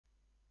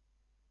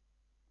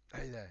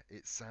Hey there,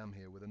 it's Sam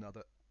here with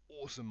another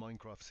awesome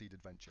Minecraft seed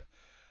adventure.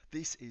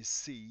 This is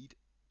seed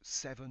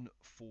 7/.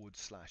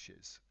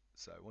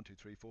 So 1, 2,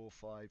 3, 4,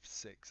 5,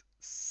 6,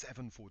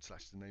 7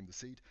 / to name the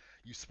seed.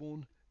 You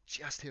spawn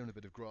just here in a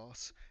bit of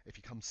grass. If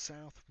you come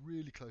south,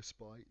 really close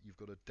by, you've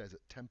got a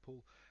desert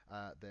temple.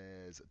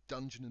 There's a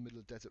dungeon in the middle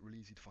of the desert, really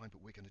easy to find,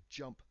 but we're going to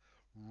jump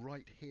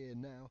right here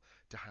now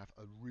to have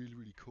a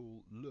really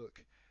cool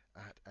look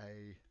at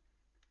a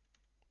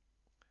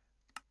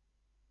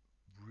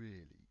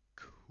really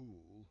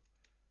cool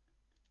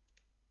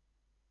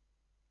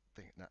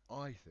thing. Now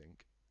I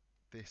think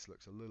this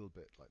looks a little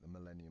bit like the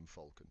Millennium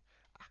Falcon.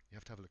 You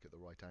have to have a look at the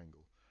right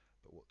angle,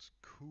 but what's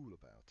cool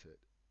about it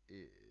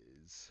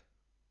is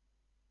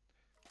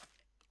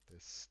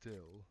there's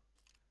still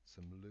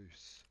some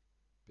loose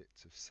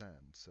bits of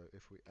sand. So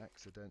if we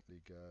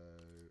accidentally go,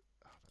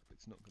 that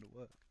bit's not going to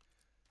work.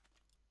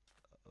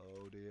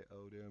 Oh dear,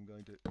 I'm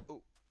going to,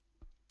 oh,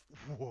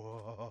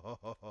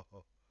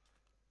 whoa,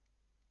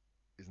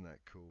 isn't that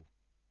cool?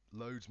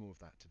 Loads more of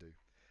that to do.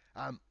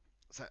 And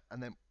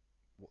then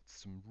what's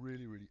some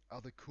really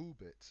other cool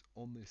bits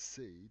on this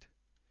seed,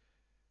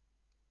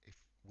 if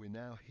we're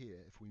now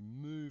here, if we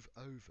move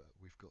over,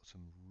 we've got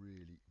some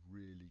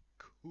really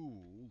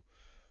cool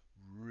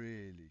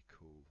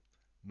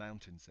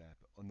mountains there.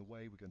 But on the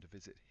way we're going to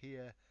visit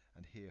here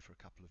and here for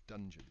a couple of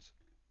dungeons.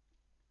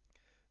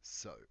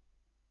 So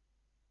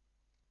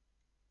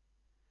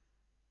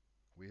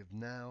we have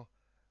now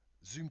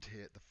zoomed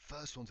here. The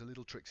first one's a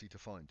little tricksy to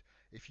find.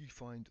 If you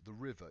find the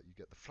river, you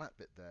get the flat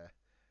bit there,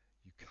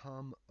 you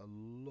come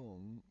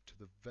along to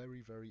the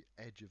very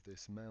edge of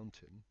this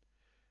mountain,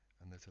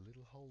 and there's a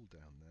little hole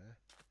down there,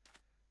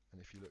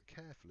 and if you look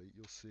carefully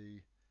you'll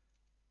see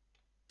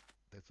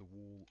there's a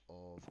wall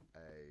of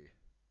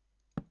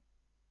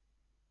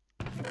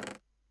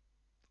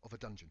a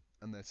dungeon,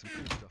 and there's some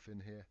cool stuff in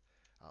here.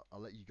 I'll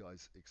let you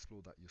guys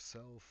explore that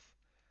yourself.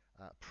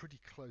 Pretty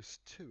close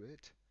to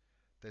it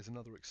there's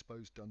another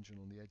exposed dungeon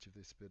on the edge of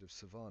this bit of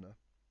savanna.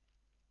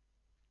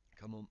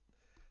 Come on,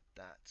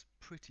 that's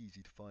pretty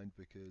easy to find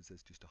because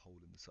there's just a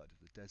hole in the side of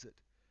the desert.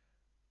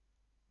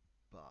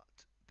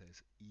 But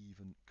there's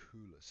even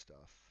cooler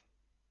stuff,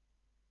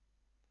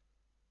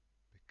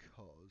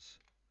 because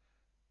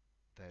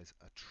there's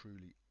a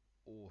truly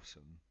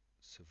awesome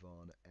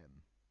Savanna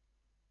M.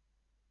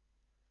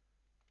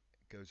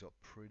 It goes up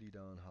pretty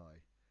darn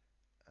high,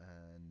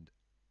 and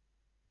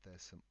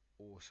there's some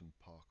awesome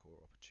parkour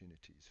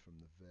opportunities from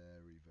the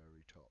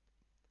very top.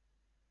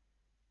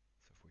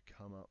 So if we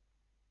come up,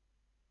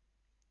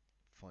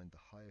 find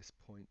the highest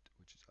point,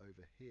 which is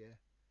over here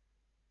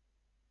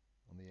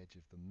on the edge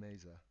of the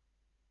mesa.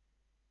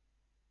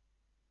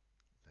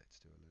 Let's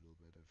do a little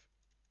bit of,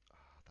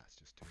 that's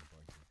just too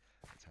inviting.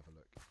 Let's have a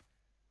look.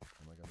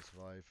 Am I going to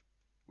survive?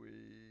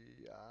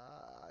 We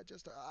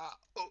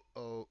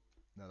oh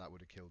no, that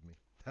would have killed me.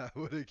 That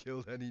would have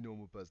killed any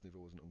normal person if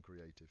it wasn't on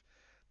creative.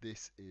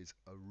 This is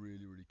a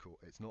really cool,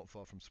 it's not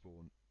far from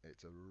spawn,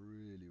 it's a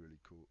really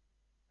cool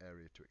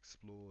area to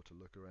explore, to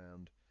look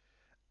around,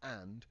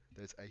 and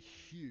there's a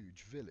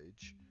huge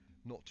village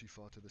not too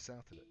far to the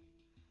south of it.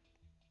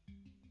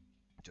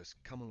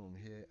 Just come along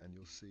here and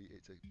you'll see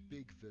it's a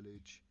big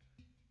village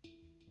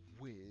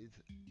with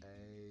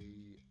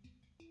a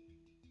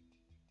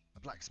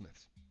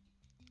blacksmiths,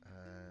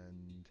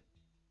 and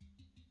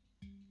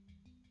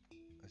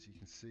as you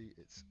can see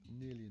it's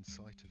nearly in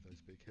sight of those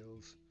big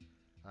hills.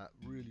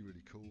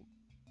 Really cool.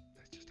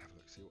 Let's just have a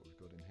look, see what we've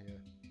got in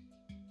here.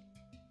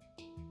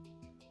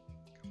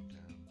 Come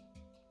down.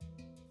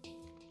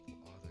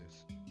 What are those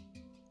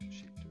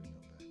sheep doing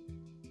up there?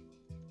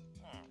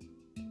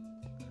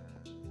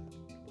 And what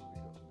have we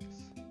got in this?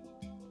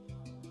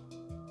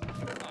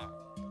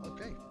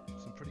 Okay,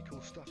 some pretty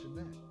cool stuff in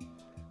there.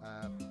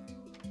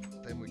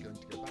 Then we're going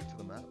to go back to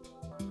the map.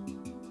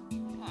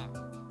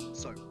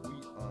 So we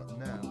are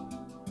now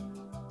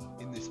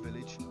in this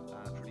village.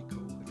 Pretty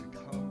cool. If we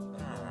come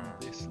along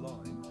this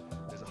line,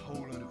 there's a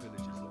whole load of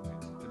villages along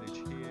it. There's a village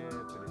here,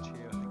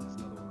 I think there's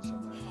another one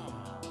somewhere.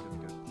 We're going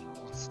to go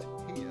past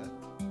here,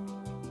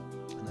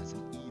 and there's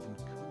an even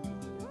cooler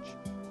village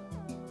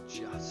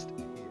just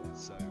here.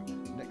 So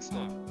next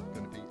stop, we're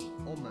going to be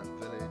on that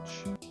village,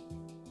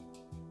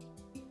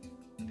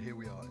 and here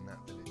we are in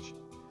that village.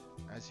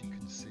 As you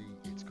can see,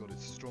 it's got a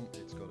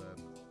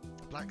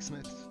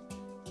blacksmith,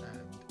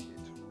 and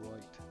it's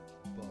right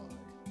by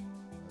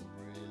a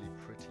really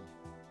pretty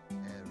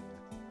area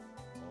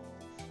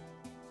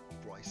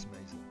of Bryce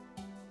Mesa.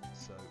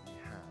 So we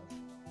have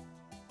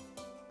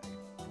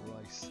a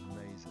Bryce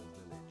Mesa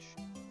village.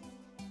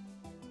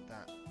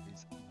 That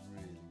is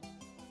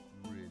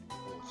really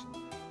awesome.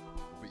 It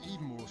would be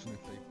even more awesome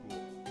if they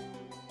brought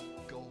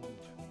gold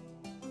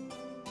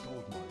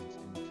mines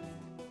into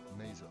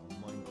Mesa on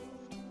Minecraft.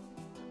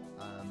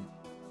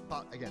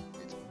 But again,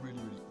 it's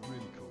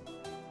really cool.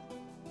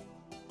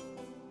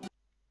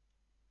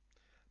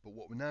 But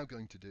what we're now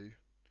going to do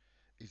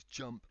is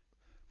jump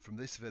from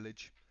this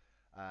village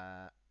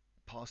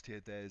past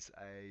here, there's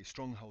a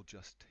stronghold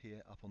just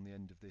here up on the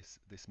end of this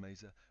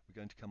mesa. We're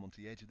going to come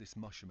onto the edge of this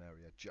mushroom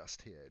area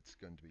just here. It's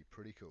going to be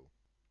pretty cool.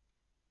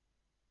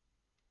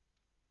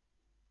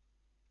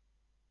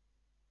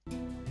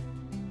 And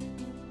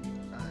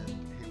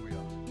here we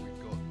are. We've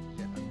got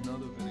yet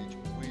another village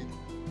with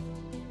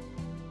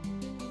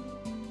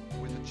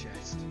a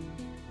chest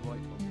right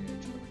on the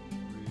edge of a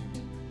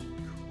really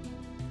cool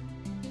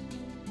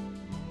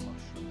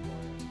mushroom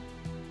biome.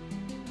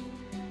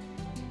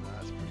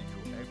 That's pretty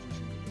cool. Every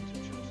single village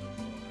I've shown so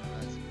far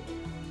has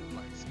got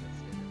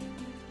blacksmiths in it.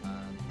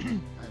 And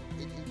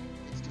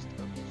it's just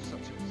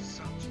such a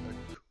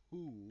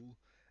cool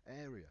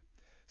area.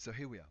 So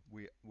here we are.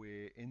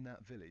 We're in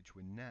that village.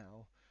 We're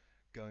now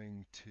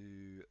going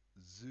to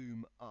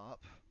zoom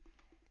up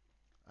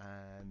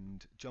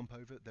and jump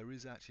over. There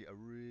is actually a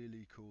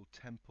really cool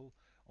temple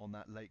on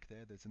that lake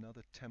there. There's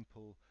another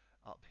temple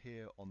up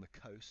here on the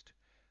coast.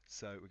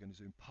 So we're going to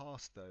zoom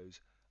past those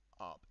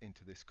up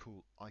into this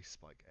cool ice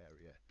spike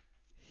area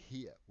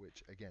here,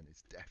 which again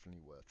is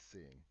definitely worth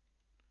seeing.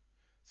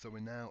 So we're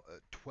now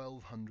at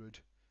 1200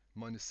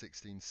 minus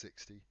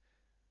 1660,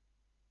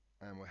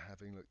 and we're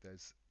having, look,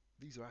 these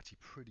are actually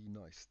pretty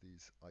nice,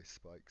 these ice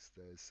spikes.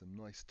 There's some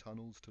nice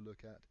tunnels to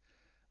look at.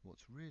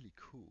 What's really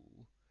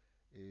cool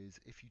is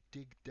if you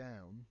dig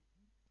down,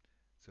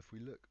 so if we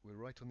look, we're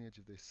right on the edge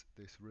of this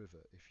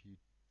river. If you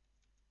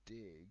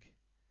dig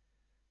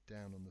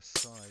down on the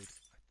side,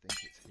 I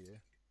think it's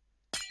here,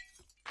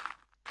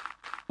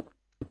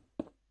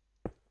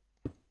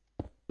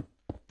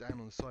 down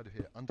on the side of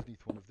here,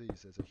 underneath one of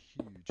these, there's a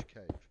huge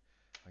cave.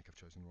 I think I've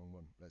chosen the wrong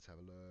one. Let's have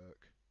a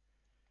look.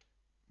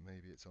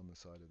 Maybe it's on the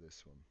side of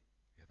this one.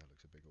 Yeah, that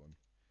looks a bigger one.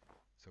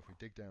 So if we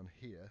dig down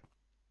here,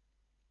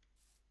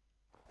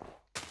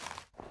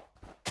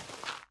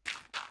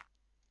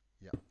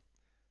 yeah,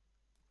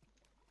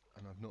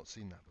 and I've not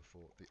seen that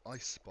before. The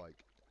ice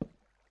spike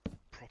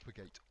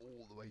propagates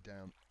all the way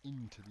down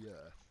into the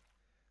earth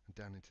and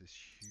down into this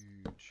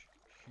huge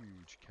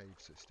cave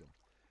system.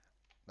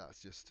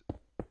 That's just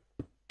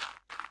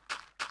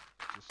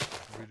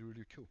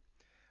really cool.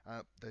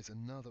 There's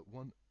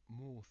one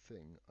more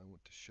thing I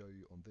want to show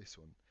you on this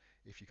one.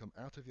 If you come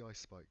out of the ice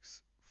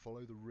spikes,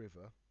 follow the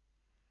river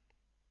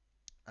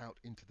out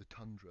into the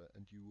tundra,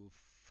 and you will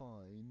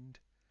find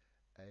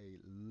a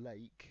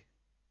lake,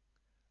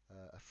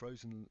 a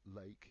frozen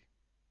lake.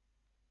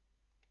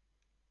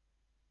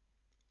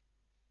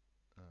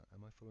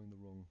 Am I following the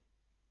wrong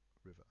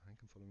river? I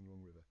think I'm following the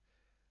wrong river.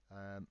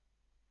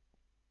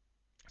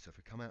 So if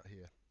we come out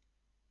here,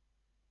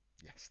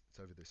 yes, it's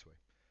over this way.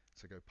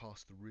 So go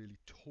past the really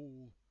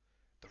tall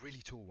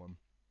one,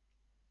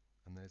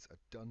 and there's a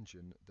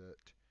dungeon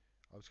that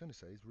I was going to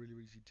say is really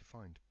easy to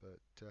find, but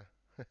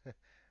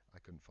I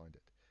couldn't find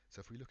it. So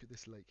if we look at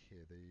this lake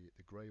here,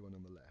 the grey one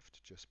on the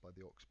left, just by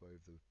the oxbow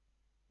of the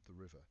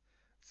river,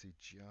 see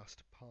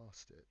just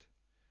past it.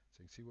 So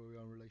you can see where we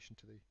are in relation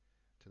to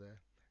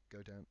there.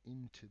 Go down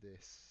into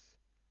this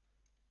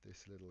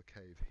little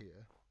cave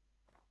here,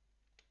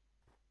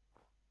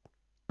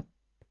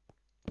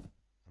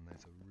 and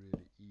there's a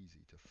really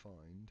easy to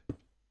find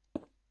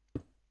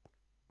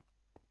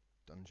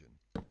dungeon.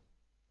 And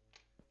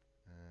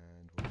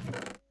we'll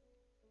get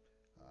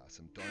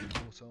some diamond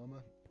horse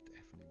armor,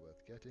 definitely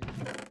worth getting.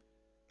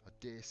 A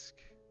disc,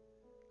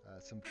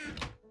 some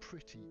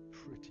pretty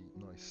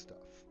nice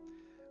stuff.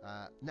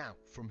 Now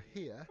from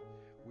here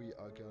we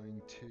are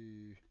going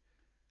to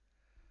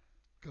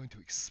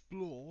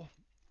explore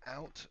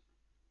out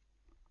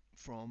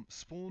from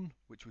spawn,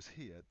 which was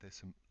here. There's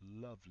some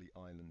lovely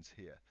islands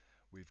here.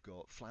 We've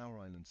got flower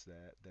islands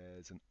there.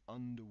 There's an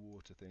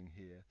underwater thing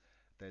here.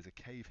 There's a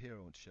cave here I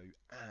want to show you,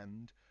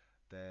 and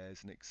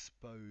there's an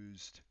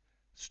exposed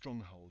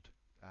stronghold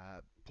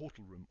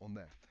portal room on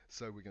there.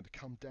 So we're going to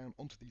come down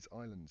onto these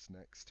islands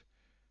next.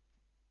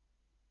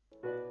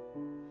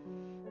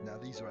 Now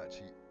these are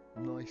actually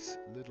nice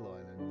little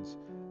islands,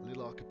 a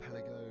little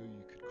archipelago.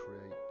 You could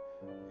create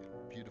a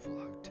beautiful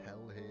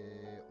hotel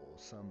here or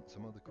some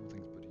other cool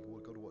things, but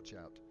you've got to watch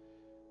out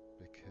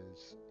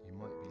because you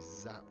might be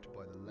zapped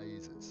by the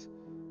lasers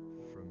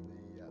from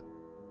the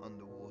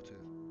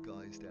underwater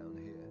guys down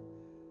here.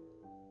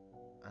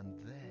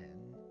 And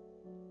then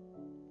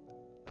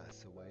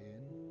that's the way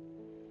in.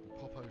 We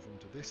pop over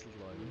onto this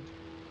little island.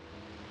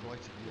 Right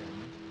at the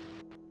end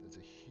there's a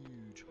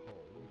huge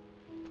hole,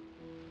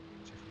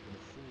 which if we're going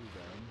to fall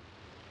down,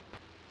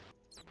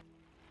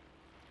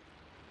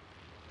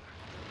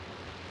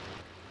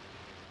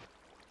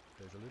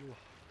 there's a little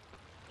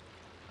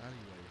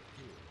alleyway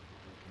here that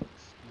we can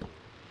explore,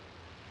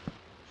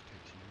 which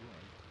takes you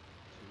right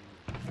to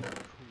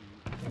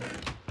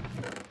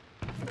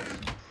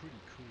some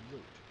pretty cool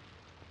loot.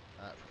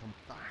 If we come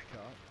back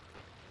up,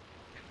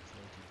 there's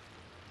loads of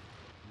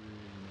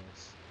really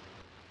nice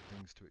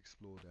things to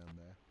explore down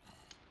there.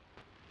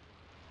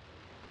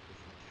 If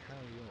we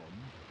carry on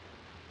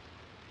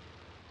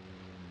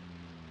in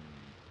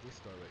this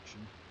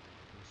direction,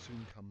 we'll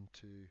soon come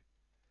to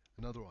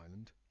another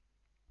island.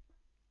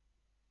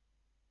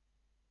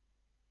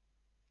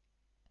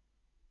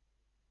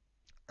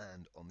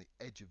 And on the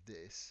edge of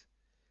this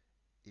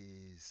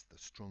is the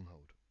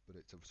stronghold, but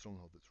it's a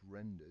stronghold that's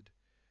rendered.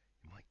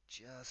 You might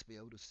just be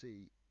able to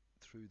see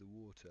through the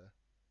water.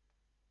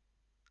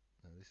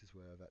 No, this is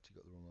where I've actually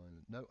got the wrong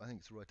island. No, I think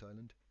it's the right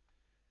island.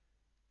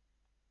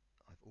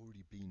 I've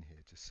already been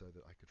here just so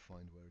that I could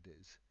find where it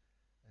is.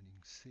 And you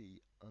can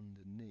see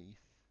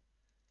underneath,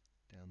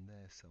 down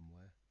there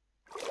somewhere,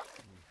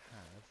 we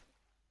have...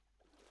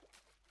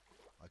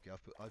 Okay,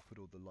 I've put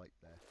all the light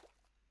there.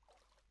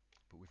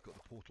 But we've got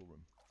the portal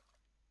room.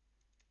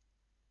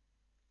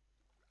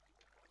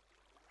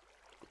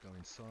 Go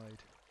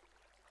inside.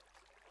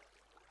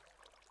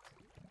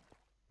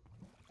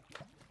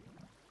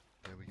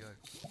 There we go.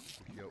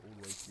 We can go all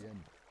the way to the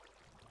end.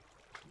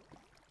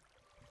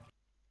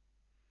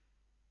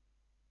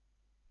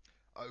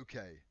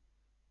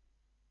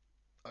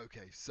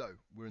 Okay, so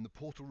we're in the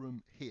portal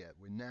room here.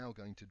 We're now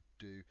going to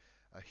do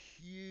a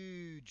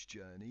huge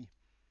journey.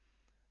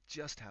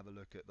 Just have a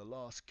look at the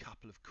last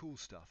couple of cool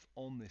stuff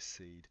on this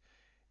seed.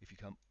 If you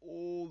come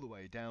all the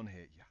way down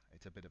here, yeah,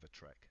 it's a bit of a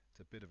trek.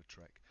 It's a bit of a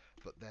trek.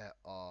 But there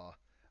are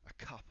a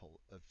couple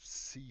of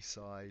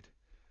seaside...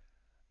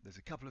 There's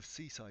a couple of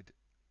seaside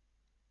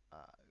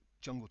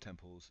jungle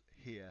temples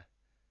here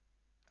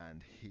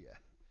and here.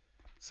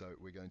 So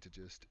we're going to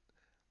just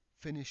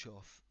finish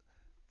off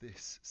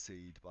this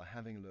seed by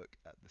having a look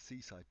at the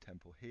seaside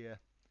temple here.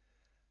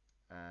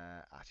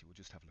 Actually, we'll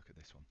just have a look at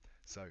this one.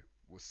 So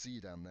we'll see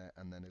you down there,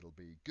 and then it'll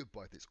be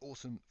goodbye. This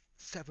awesome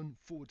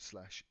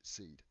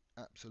 7/seed.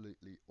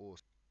 Absolutely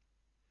awesome.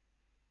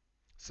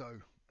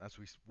 So as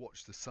we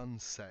watch the sun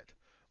set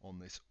on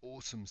this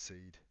awesome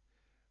seed,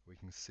 we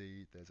can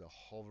see there's a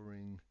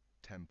hovering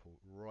temple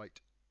right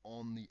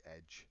on the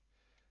edge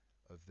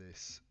of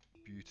this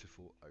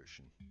beautiful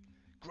ocean.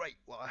 Great.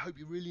 Well, I hope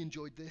you really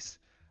enjoyed this.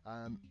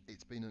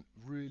 It's been a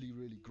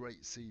really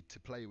great seed to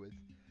play with.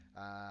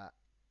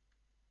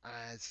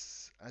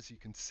 As you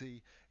can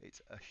see,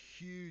 it's a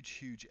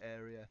huge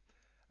area.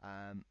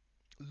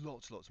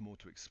 Lots more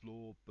to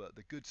explore, but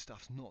the good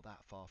stuff's not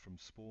that far from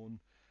spawn.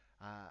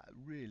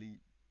 Really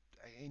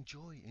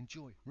enjoy.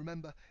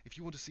 Remember, if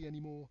you want to see any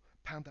more,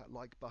 pound that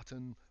like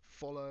button,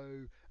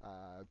 follow,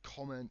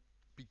 comment.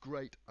 Be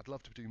great. I'd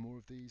love to do more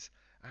of these,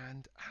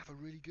 and have a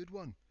really good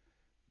one.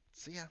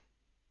 See ya.